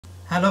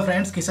Hello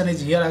friends, Kishan is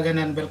here again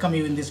and welcome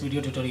you in this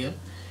video tutorial.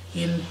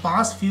 In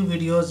past few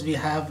videos we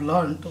have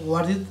learned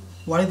what is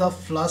the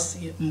flush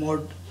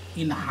mode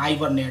in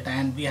Hibernate,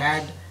 and we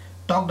had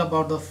talked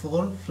about the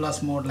four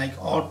flush mode like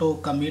auto,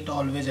 commit,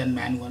 always and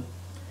manual.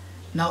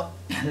 Now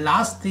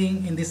last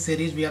thing in this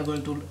series we are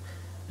going to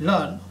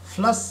learn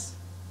flush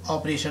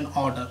operation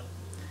order.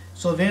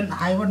 So when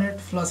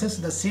Hibernate flushes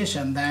the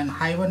session, then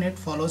Hibernate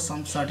follows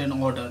some certain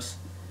orders,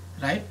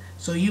 right?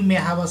 So you may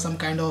have some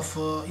kind of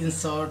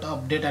insert,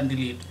 update and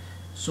delete.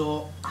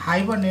 So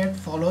Hibernate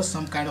follows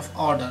some kind of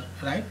order,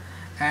 right?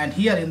 And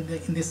here in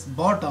this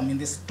bottom, in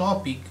this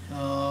topic,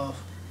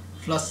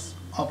 flush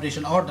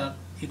operation order,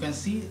 you can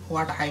see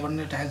what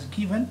Hibernate has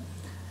given.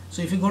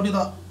 So if you go to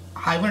the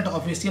Hibernate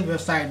official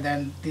website,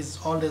 then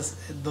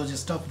those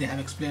stuff they have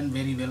explained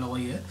very well over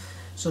here.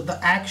 So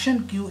the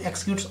action queue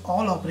executes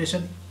all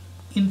operation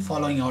in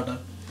following order.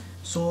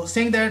 So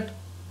saying that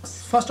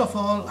first of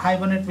all,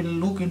 Hibernate will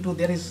look into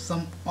there is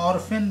some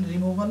orphan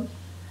removal.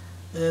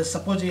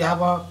 Suppose you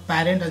have a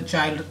parent and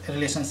child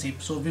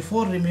relationship. So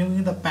before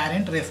removing the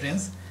parent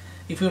reference,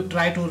 if you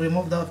try to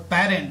remove the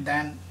parent,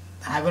 then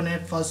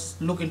Hibernate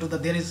first look into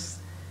there is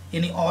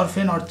any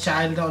orphan or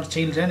child or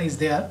children is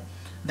there,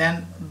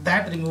 then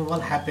that removal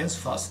happens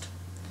first,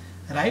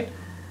 right?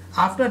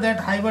 After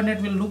that,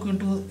 Hibernate will look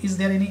into is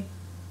there any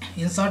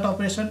insert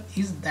operation,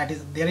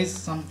 there is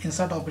some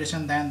insert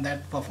operation, then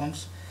that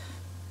performs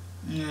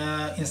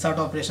insert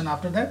operation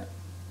after that.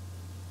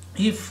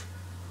 If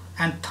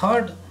and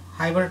third,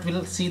 Hibernate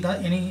will see the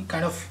any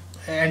kind of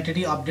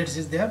entity updates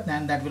is there,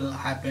 then that will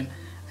happen,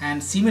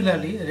 and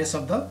similarly rest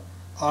of the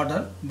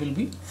order will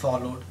be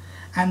followed.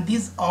 And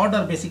this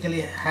order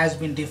basically has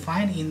been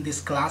defined in this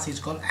class, is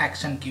called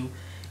action queue.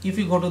 If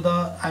you go to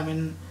the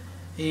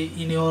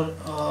in your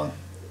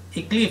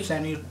Eclipse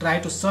and you try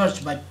to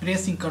search by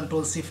pressing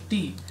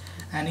Ctrl+Shift+T,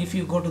 and if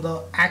you go to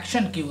the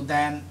action queue,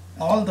 then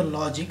all the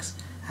logics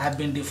have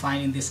been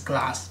defined in this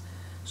class.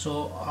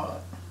 So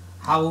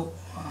how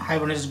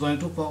Hibernate is going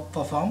to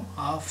perform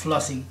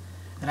flushing,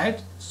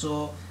 right?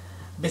 So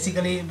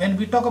basically when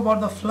we talk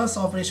about the flush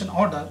operation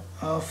order,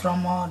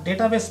 from a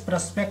database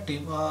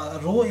perspective,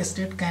 row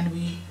state can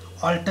be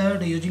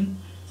altered using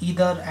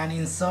either an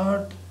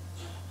insert,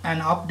 an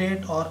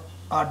update or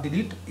a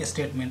delete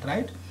statement,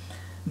 right?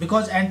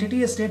 Because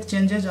entity state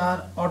changes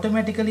are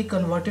automatically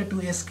converted to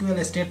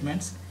SQL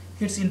statements,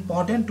 it's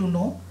important to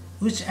know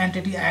which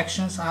entity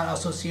actions are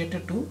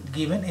associated to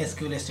given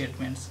SQL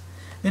statements.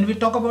 When we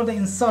talk about the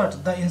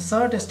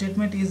insert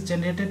statement is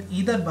generated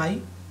either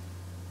by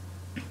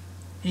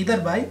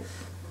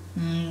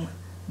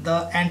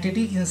the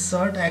entity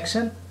insert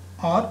action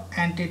or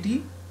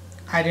entity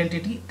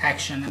identity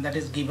action, and that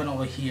is given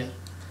over here,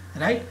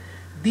 right?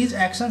 These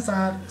actions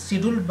are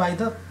scheduled by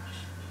the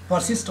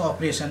persist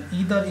operation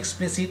either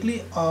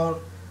explicitly or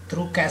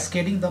through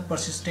cascading the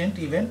persistent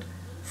event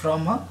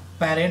from a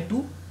parent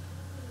to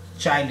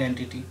child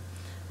entity,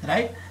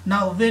 right?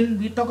 Now when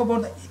we talk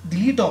about the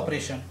delete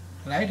operation,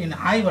 right, in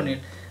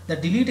Hibernate, the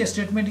delete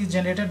statement is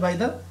generated by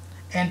the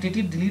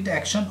entity delete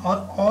action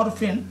or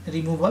orphan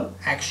removal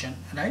action,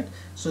 right?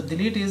 So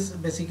delete is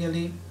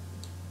basically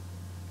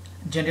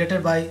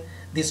generated by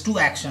these two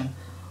actions,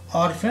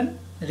 orphan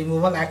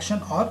removal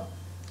action or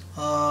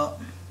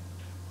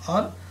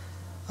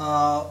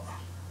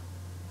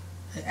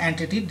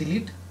entity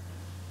delete.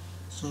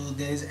 So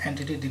there is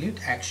entity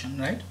delete action,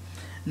 right?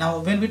 Now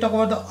when we talk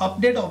about the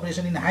update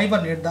operation in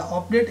Hibernate, the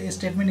update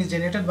statement is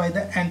generated by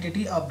the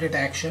entity update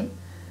action,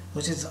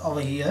 which is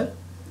over here.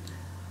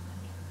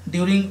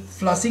 During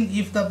flushing,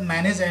 if the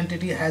managed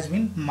entity has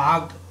been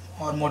marked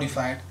or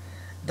modified,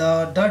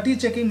 the dirty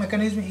checking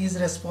mechanism is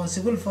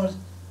responsible for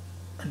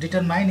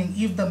determining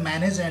if the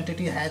managed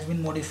entity has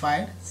been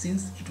modified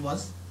since it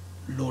was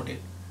loaded.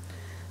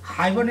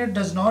 Hibernate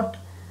does not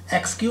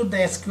execute the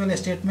SQL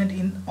statement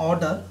in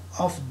order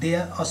of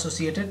their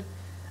associated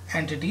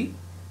entity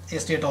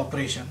state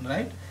operation,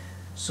 right?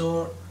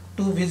 So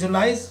to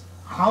visualize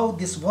how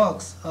this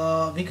works,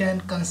 we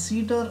can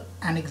consider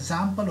an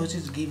example which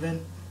is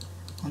given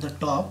on the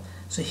top.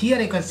 So here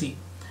you can see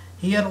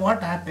here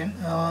what happened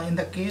in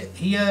the case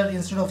here,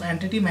 instead of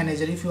entity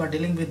manager, if you are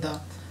dealing with the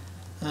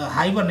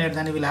Hibernate,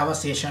 then you will have a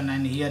session,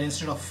 and here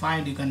instead of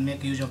find you can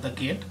make use of the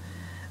get,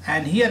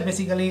 and here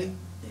basically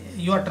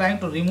you are trying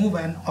to remove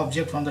an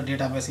object from the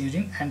database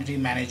using entity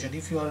manager.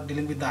 If you are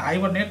dealing with the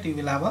Hibernate, you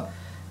will have a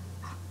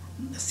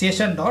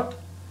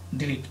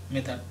session.delete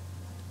method,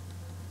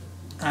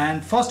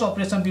 and first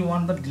operation we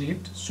want the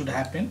delete should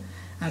happen,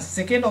 and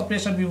second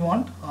operation we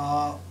want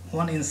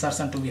one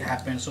insertion to be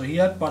happen. So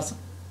here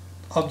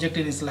object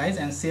initialize,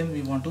 and same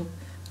we want to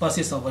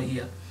persist over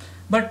here.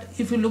 But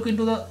if you look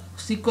into the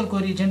SQL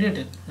query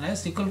generated, right,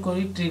 SQL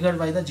query triggered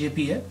by the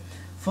JPA,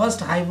 first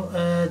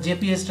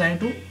JPA is trying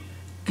to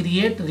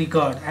create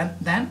record and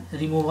then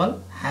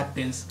removal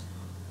happens.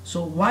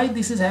 So why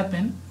this is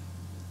happen?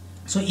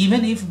 So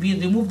even if we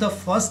remove the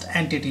first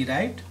entity,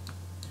 right,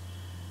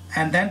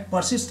 and then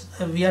persist,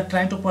 we are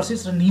trying to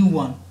persist a new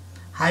one,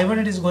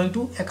 Hibernate is going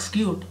to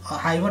execute,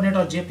 Hibernate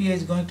or JPA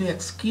is going to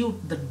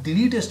execute the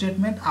delete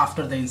statement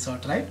after the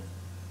insert, right?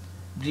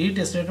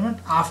 Delete statement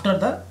after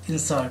the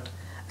insert.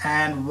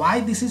 And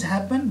why this is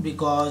happen?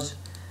 Because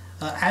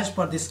as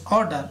per this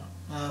order,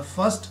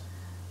 first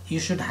you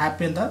should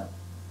happen the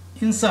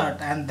insert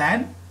and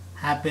then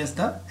happens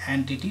the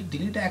entity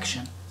delete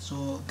action.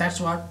 So that's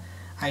what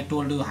I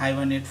told you,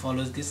 Hibernate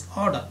follows this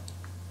order,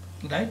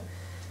 right?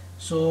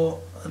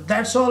 So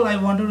that's all I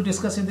wanted to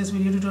discuss in this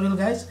video tutorial,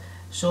 guys.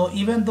 So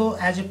even though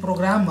as a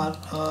programmer,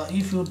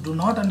 if you do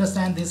not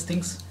understand these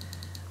things,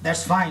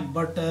 that's fine,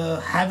 but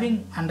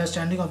having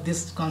understanding of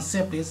this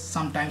concept is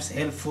sometimes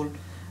helpful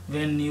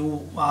when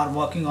you are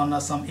working on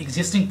some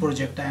existing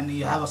project and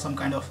you have some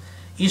kind of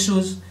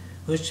issues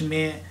which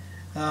may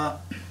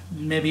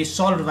be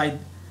solved by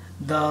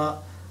the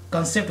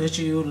concept which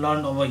you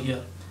learned over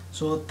here.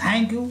 So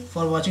thank you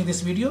for watching this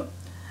video,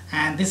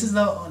 and this is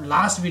the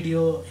last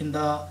video in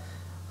the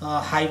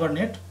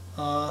Hibernate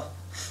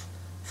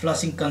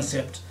flushing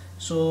concept.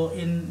 So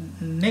in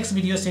next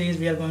video series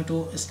we are going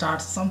to start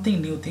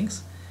something new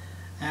things.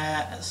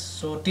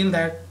 So till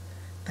that,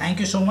 thank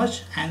you so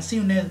much and see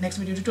you in the next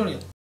video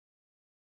tutorial.